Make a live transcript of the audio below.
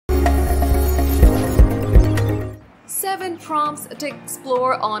7 prompts to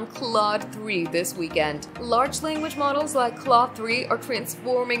explore on Claude 3 this weekend. Large language models like Claude 3 are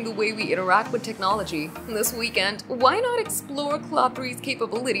transforming the way we interact with technology. This weekend, why not explore Claude 3's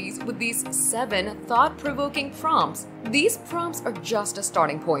capabilities with these 7 thought-provoking prompts? These prompts are just a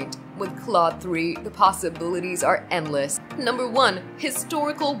starting point. With Claude 3, the possibilities are endless. Number 1.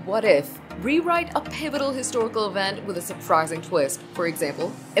 Historical what if. Rewrite a pivotal historical event with a surprising twist. For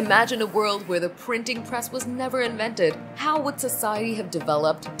example, imagine a world where the printing press was never invented. How would society have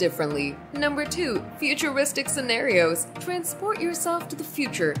developed differently? Number 2. Futuristic scenarios. Transport yourself to the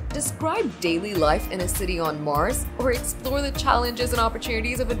future. Describe daily life in a city on Mars, or explore the challenges and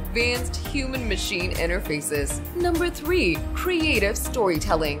opportunities of advanced human-machine interfaces. Number 3. Creative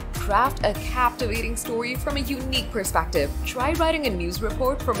storytelling. Craft a captivating story from a unique perspective. Try writing a news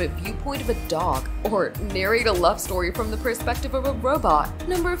report from a viewpoint of a dog, or narrate a love story from the perspective of a robot.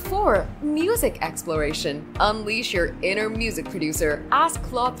 Number 4. Music exploration. Unleash your inner music producer. Ask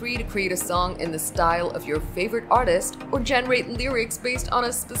Claude 3 to create a song in the style of your favorite artist, or generate lyrics based on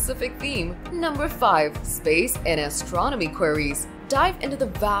a specific theme. Number 5. Space and astronomy queries. Dive into the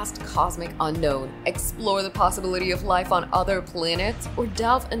vast cosmic unknown, explore the possibility of life on other planets, or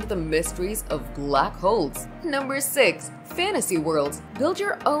delve into the mysteries of black holes. Number 6. Fantasy worlds. Build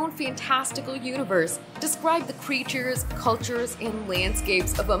your own fantastical universe. Describe the creatures, cultures, and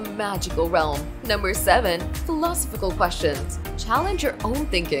landscapes of a magical realm. Number 7. Philosophical questions. Challenge your own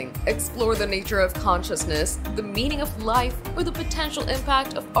thinking. Explore the nature of consciousness, the meaning of life, or the potential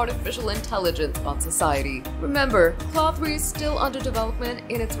impact of artificial intelligence on society. Remember, Claude 3 is still under development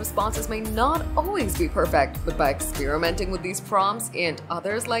and its responses may not always be perfect, but by experimenting with these prompts and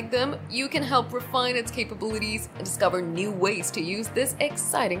others like them, you can help refine its capabilities and discover new ways to use this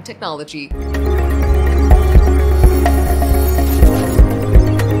exciting technology.